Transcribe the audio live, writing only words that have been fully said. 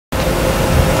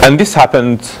And this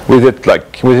happened with it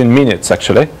like within minutes,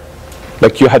 actually.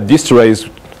 Like you had these rays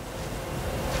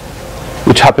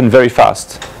which happened very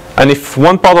fast. And if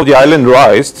one part of the island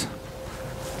rised,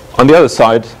 on the other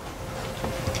side,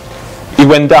 it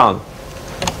went down.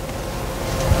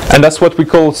 And that's what we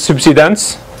call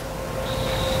subsidence.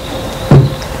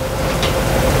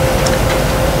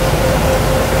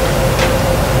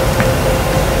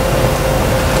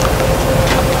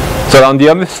 So on the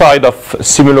other side of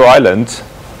Simulo Island,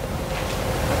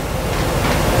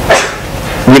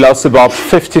 we lost about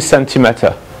 50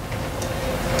 centimeters.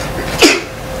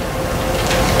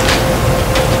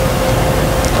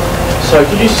 So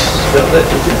could you spell that?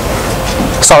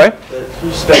 Sorry? Could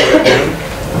you spell that name?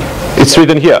 It's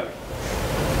written here.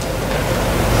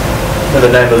 No, the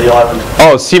name of the island.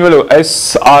 Oh, Simulo,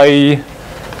 S-I-M-E-U.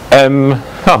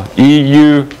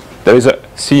 There is a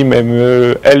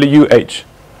C-M-L-U-H.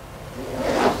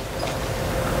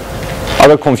 I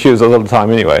get confused all the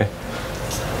time anyway.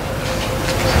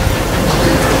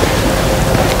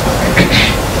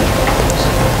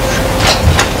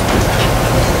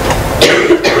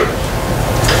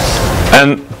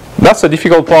 And that's a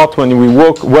difficult part when we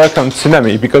work on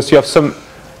tsunami, because you have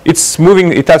it's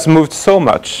moving, it has moved so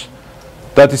much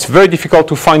that it's very difficult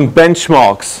to find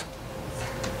benchmarks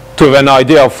to have an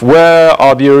idea of where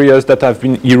are the areas that have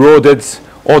been eroded,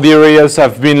 or the areas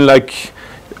have been like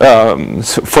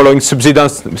following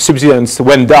subsidence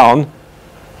went down.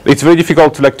 It's very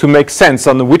difficult to make sense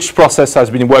on which process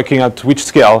has been working at which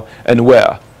scale and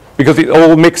where, because it's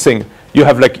all mixing. You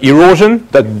have like erosion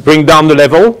that bring down the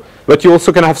level, but you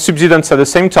also can have subsidence at the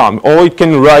same time, or it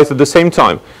can rise at the same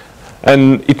time.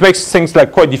 And it makes things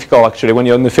like quite difficult actually when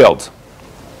you're in the field.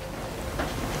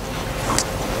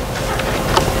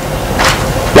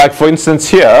 Like for instance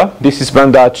here, this is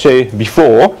Banda Aceh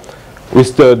before,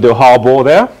 with the harbor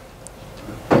there.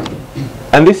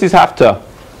 And this is after.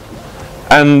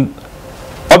 And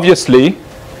obviously,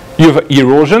 you have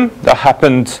erosion that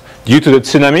happened due to the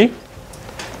tsunami.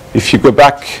 If you go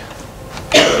back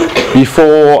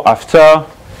before, after,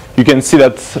 you can see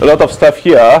that a lot of stuff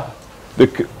here, the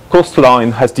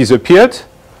coastline has disappeared.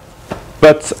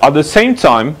 But at the same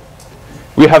time,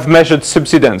 we have measured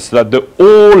subsidence, that the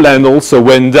whole land also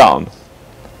went down.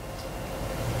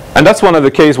 And that's one of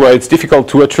the cases where it's difficult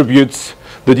to attribute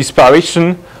the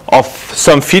disparition of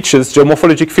some features,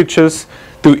 geomorphologic features,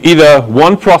 to either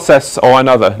one process or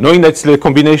another, knowing that it's the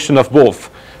combination of both.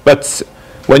 But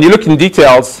when you look in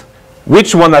details,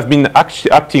 which one have been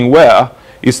actually acting where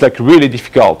is like really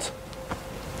difficult.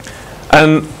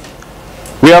 And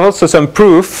we have also some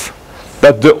proof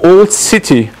that the old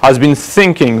city has been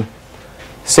sinking,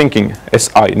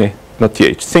 S-I, not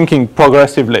T-H, sinking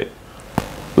progressively.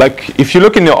 Like if you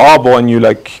look in the harbor and you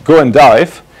like go and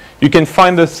dive, you can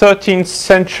find the 13th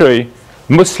century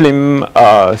Muslim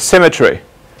cemetery,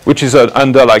 which is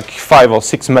under like 5 or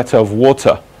 6 meters of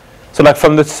water. So like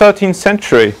from the 13th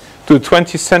century to the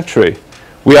 20th century,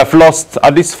 we have lost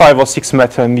at least 5 or 6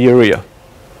 meters in the area.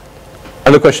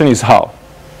 And the question is how?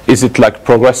 Is it like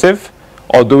progressive,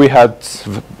 or do we have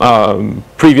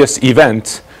previous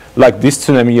event like this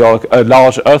tsunami or a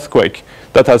large earthquake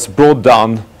that has brought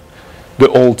down the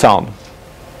whole town?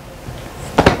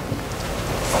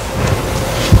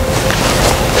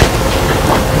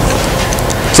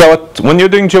 So when you're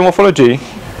doing geomorphology,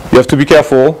 you have to be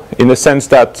careful in the sense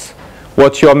that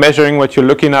what you're measuring, what you're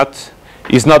looking at,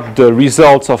 is not the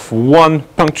result of one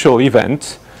punctual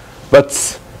event,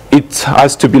 but it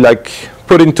has to be like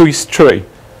put into history,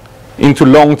 into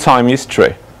long time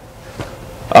history.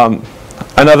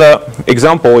 Another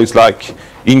example is like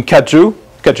in Kaju.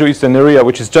 Kaju is an area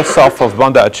which is just south of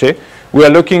Banda Aceh. We are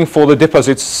looking for the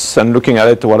deposits and looking at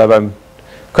it, whatever, I'm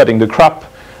cutting the crap,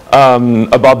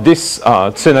 about this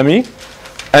tsunami.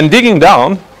 And digging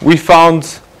down, we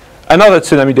found another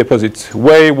tsunami deposit,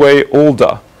 way, way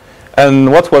older.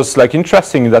 And what was like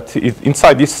interesting that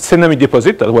inside this tsunami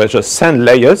deposit, that were just sand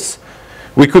layers,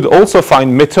 we could also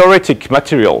find meteoritic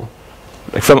material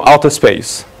like from outer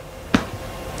space.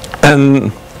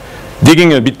 And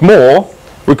digging a bit more,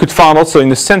 we could find also in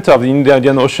the center of the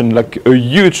Indian Ocean like a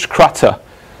huge crater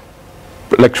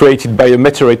like created by a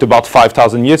meteorite about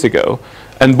 5,000 years ago,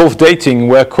 and both dating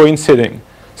were coinciding.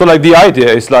 So like the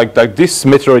idea is like this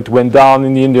meteorite went down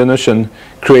in the Indian Ocean,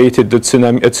 created the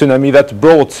tsunami, a tsunami that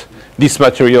brought this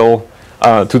material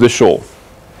to the shore.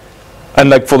 And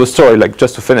like for the story, like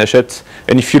just to finish it,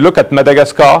 and if you look at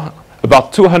Madagascar,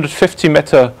 about 250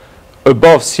 meters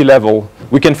above sea level,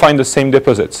 we can find the same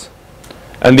deposits.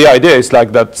 And the idea is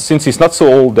like that since it's not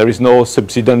so old, there is no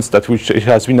subsidence that which it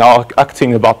has been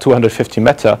acting about 250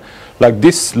 meters. Like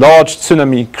this large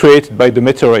tsunami created by the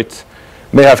meteorite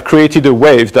may have created a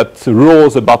wave that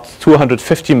rose about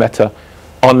 250 meters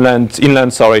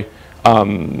inland,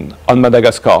 on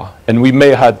Madagascar. And we may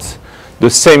had the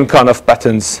same kind of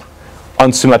patterns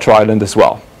on Sumatra Island as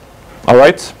well. All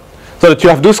right? So that you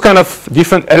have those kind of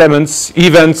different elements,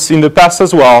 events in the past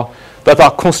as well, that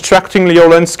are constructing your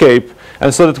landscape.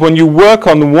 And so that when you work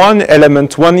on one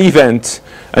element, one event,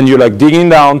 and you're like digging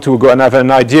down to go and have an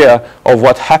idea of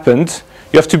what happened,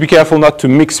 you have to be careful not to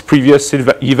mix previous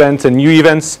events and new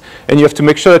events, and you have to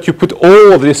make sure that you put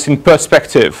all of this in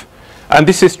perspective. And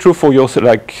this is true for your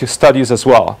studies as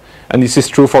well. And this is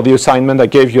true for the assignment I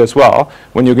gave you as well.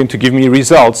 When you're going to give me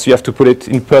results, you have to put it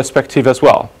in perspective as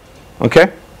well.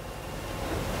 Okay?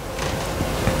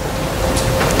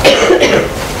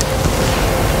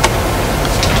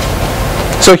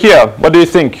 So here, what do you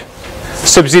think?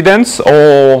 Subsidence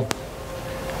or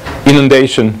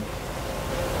inundation?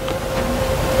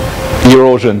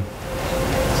 Erosion?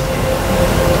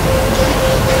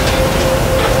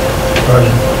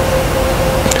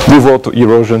 Who vote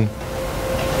erosion?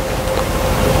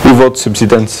 Who vote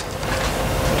subsidence?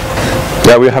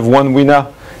 Yeah, we have one winner.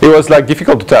 It was like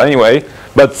difficult to tell anyway,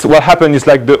 but what happened is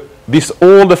like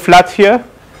all the flat here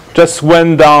just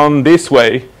went down this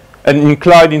way and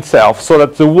inclined itself so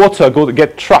that the water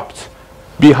get trapped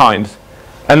behind.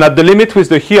 And at the limit with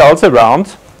the hills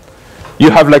around,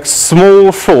 you have like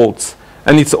small faults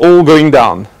and it's all going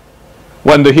down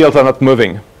when the hills are not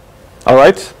moving. All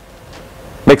right?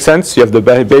 Makes sense? You have the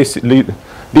basically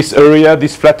this area,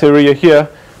 this flat area here,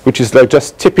 which is like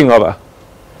just tipping over.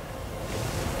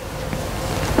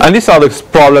 And these are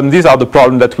the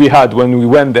problems that we had when we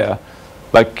went there.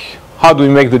 Like, how do we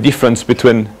make the difference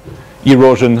between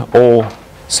erosion or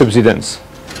subsidence?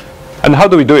 And how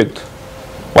do we do it?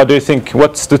 What do you think?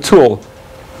 What's the tool?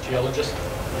 Geologist.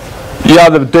 Yeah,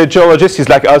 the geologist is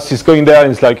like us. He's going there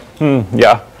and he's like,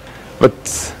 yeah.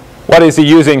 But what is he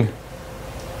using?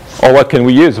 Or what can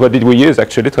we use? What did we use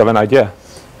actually to have an idea?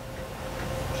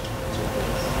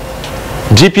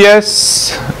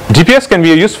 GPS can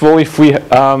be useful if we,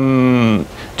 the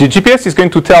GPS is going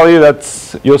to tell you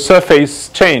that your surface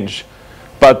changed,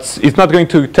 but it's not going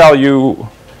to tell you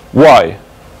why.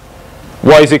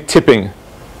 Why is it tipping?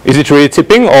 Is it really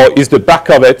tipping, or is the back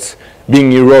of it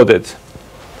being eroded?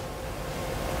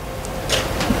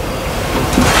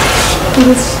 Well,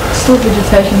 there's still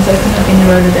vegetation, so it can have been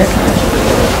eroded definitely.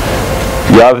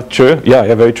 Yeah, true.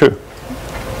 Yeah, very true.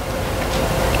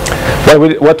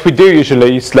 Well, what we do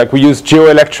usually is like we use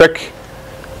geoelectric.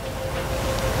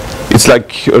 It's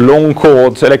like a long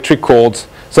cord, electric cord,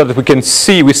 so that we can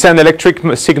see, we send electric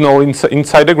signal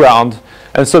inside the ground,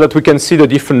 and so that we can see the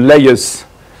different layers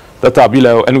that are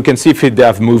below, and we can see if they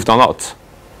have moved or not.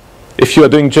 If you are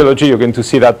doing geology, you're going to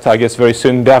see that, I guess, very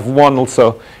soon. They have one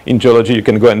also in geology. You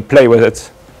can go and play with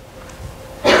it.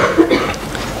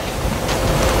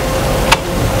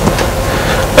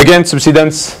 Again,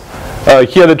 subsidence.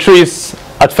 Here the trees,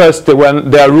 at first,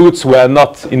 their roots were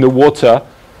not in the water.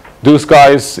 Those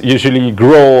guys usually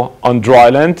grow on dry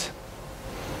land.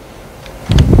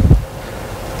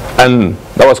 And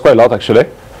that was quite a lot, actually.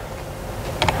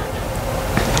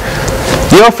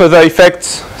 The further effect,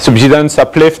 subsidence,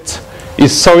 uplift,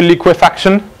 is soil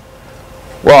liquefaction.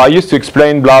 Well, I used to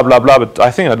explain blah, blah, blah, but I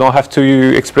think I don't have to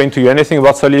explain to you anything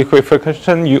about soil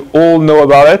liquefaction. You all know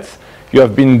about it. You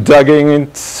have been digging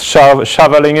it,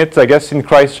 shoveling it, I guess, in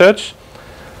Christchurch,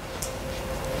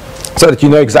 so that you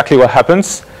know exactly what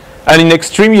happens. And in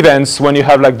extreme events, when you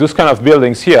have like those kind of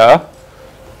buildings here,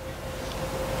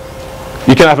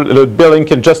 you can have the building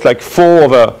can just like fall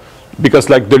over, because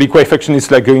like the liquefaction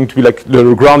is like going to be like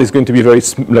the ground is going to be very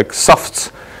like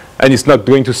soft, and it's not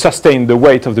going to sustain the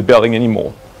weight of the building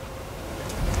anymore.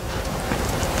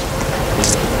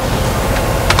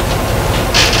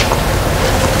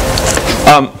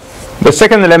 The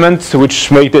second element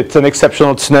which made it an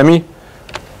exceptional tsunami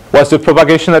was the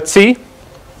propagation at sea.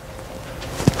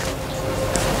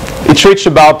 It reached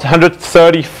about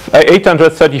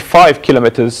 835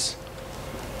 kilometers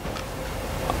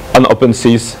on open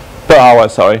seas per hour,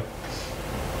 sorry.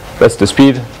 That's the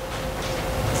speed.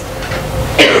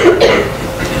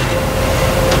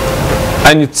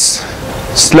 And it's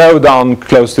slowed down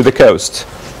close to the coast.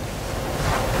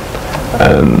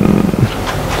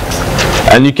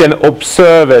 And you can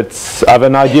observe it, have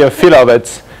an idea, feel of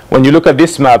it, when you look at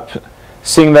this map,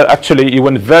 seeing that actually it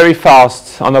went very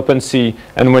fast on open sea.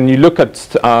 And when you look at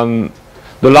the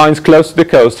lines close to the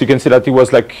coast, you can see that it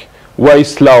was like way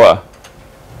slower.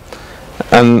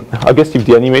 And I guess if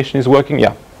the animation is working,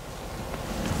 yeah.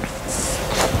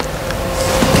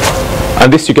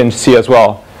 And this you can see as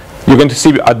well. You're going to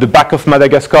see at the back of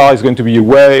Madagascar is going to be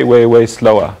way, way, way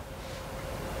slower.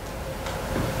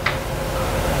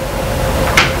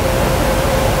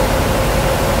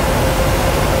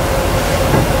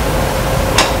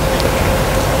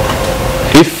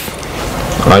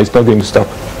 No, it's not going to stop.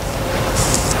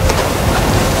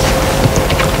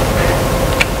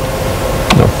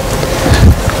 No.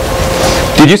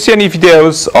 Did you see any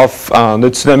videos of the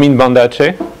tsunami in Banda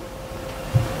Aceh?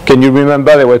 Can you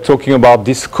remember they were talking about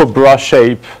this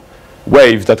cobra-shaped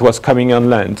wave that was coming on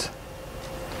land?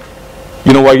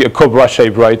 You know why a cobra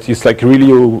shape, right? It's like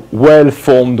really a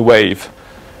well-formed wave.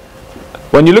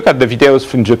 When you look at the videos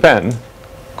from Japan,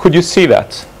 could you see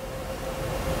that?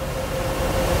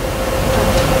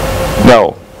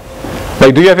 No.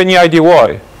 Like, do you have any idea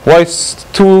why? Why is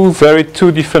two very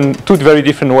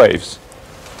different waves?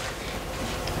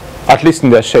 At least in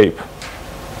their shape.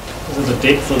 Is it the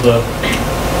depth of the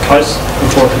coast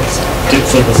before it's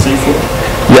depth of the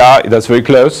seafloor? Yeah, that's very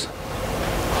close.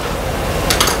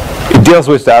 It deals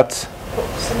with that.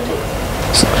 Proximity?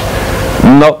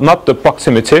 Not the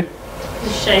proximity. The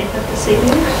shape of the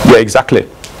seafloor? Yeah, exactly.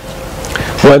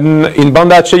 When in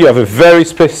Banda Aceh you have a very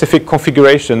specific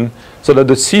configuration so that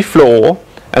the seafloor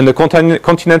and the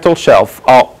continental shelf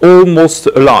are almost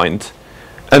aligned,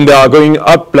 and they are going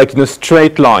up like in a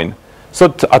straight line.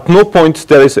 So at no point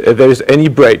there is any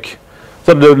break.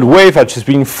 So the wave has just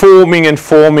been forming and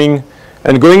forming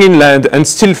and going inland and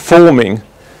still forming.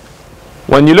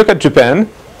 When you look at Japan,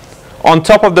 on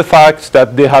top of the fact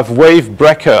that they have wave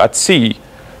breaker at sea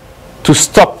to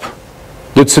stop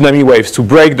the tsunami waves, to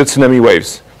break the tsunami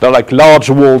waves. They're like large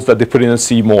walls that they put in the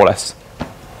sea, more or less.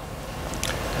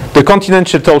 The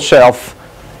continental shelf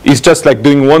is just like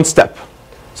doing one step.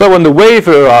 So when the wave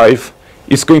arrives,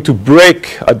 it's going to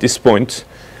break at this point,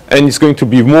 and it's going to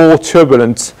be more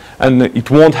turbulent, and it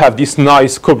won't have this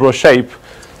nice cobra shape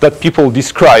that people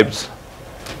described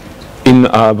in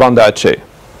Banda Aceh.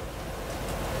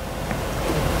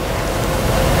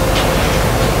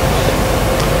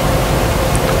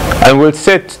 And we'll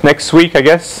see it next week, I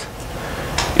guess.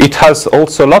 It has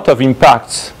also a lot of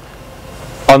impacts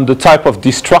on the type of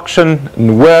destruction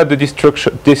and where the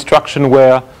destruction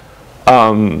were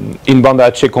in Banda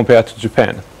Aceh compared to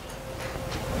Japan.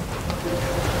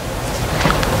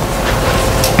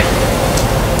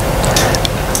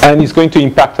 And it's going to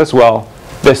impact as well,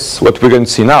 this, what we're going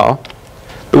to see now,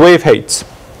 the wave height.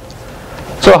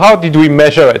 So how did we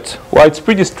measure it? Well, it's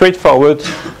pretty straightforward.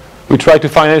 We try to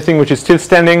find anything which is still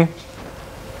standing.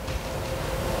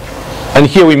 And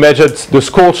here we measured the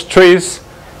scorched trees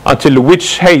until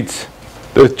which height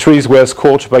the trees were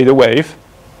scorched by the wave.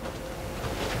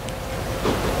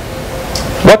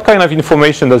 What kind of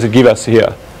information does it give us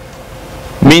here?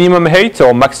 Minimum height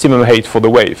or maximum height for the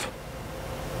wave?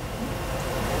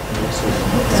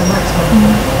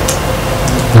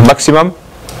 Maximum?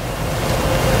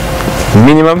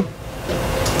 Minimum?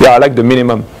 Yeah, I like the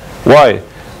minimum. Why?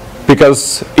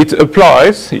 Because it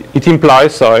implies,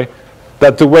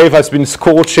 that the wave has been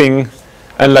scorching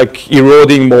and like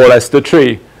eroding more or less the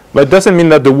tree. But it doesn't mean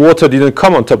that the water didn't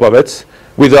come on top of it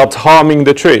without harming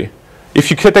the tree. If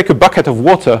you can take a bucket of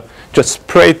water, just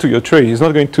spray it to your tree. It's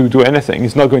not going to do anything.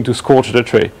 It's not going to scorch the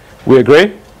tree. We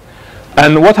agree?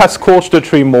 And what has scorched the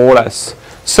tree more or less?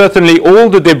 Certainly all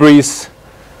the debris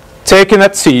taken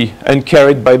at sea and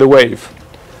carried by the wave.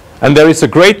 And there is a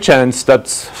great chance that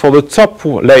for the top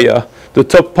layer, the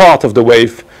top part of the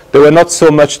wave, there were not so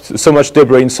much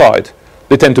debris inside.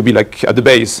 They tend to be like at the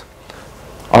base.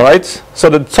 All right? So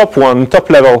the top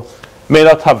level, may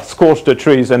not have scorched the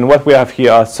trees, and what we have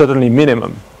here are certainly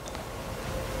minimum.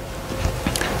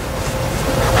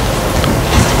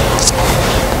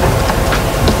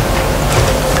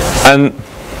 And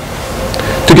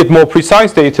to get more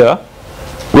precise data,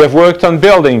 we have worked on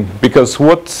building, because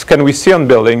what can we see on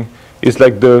building is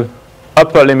like the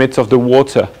upper limits of the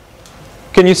water.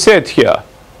 Can you see it here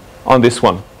on this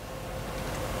one?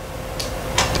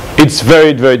 It's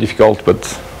very, very difficult, but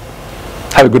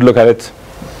have a good look at it.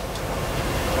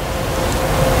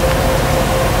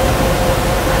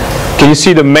 Can you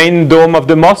see the main dome of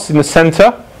the mosque in the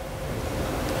center?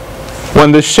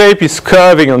 When the shape is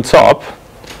curving on top,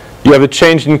 you have a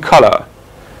change in color.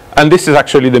 And this is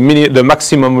actually the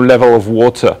maximum level of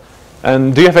water.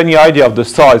 And do you have any idea of the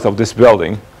size of this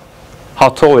building? How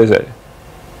tall is it?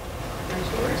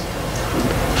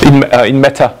 In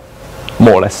meter,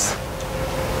 more or less.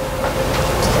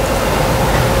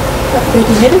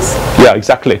 30 meters? Yeah,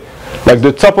 exactly. Like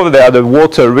the top of there, the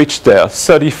water reached there,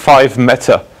 35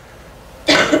 meter.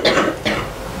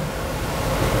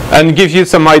 And give you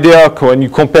some idea when you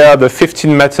compare the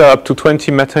 15 meter up to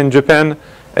 20 meter in Japan,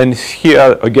 and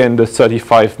here again the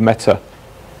 35 meter.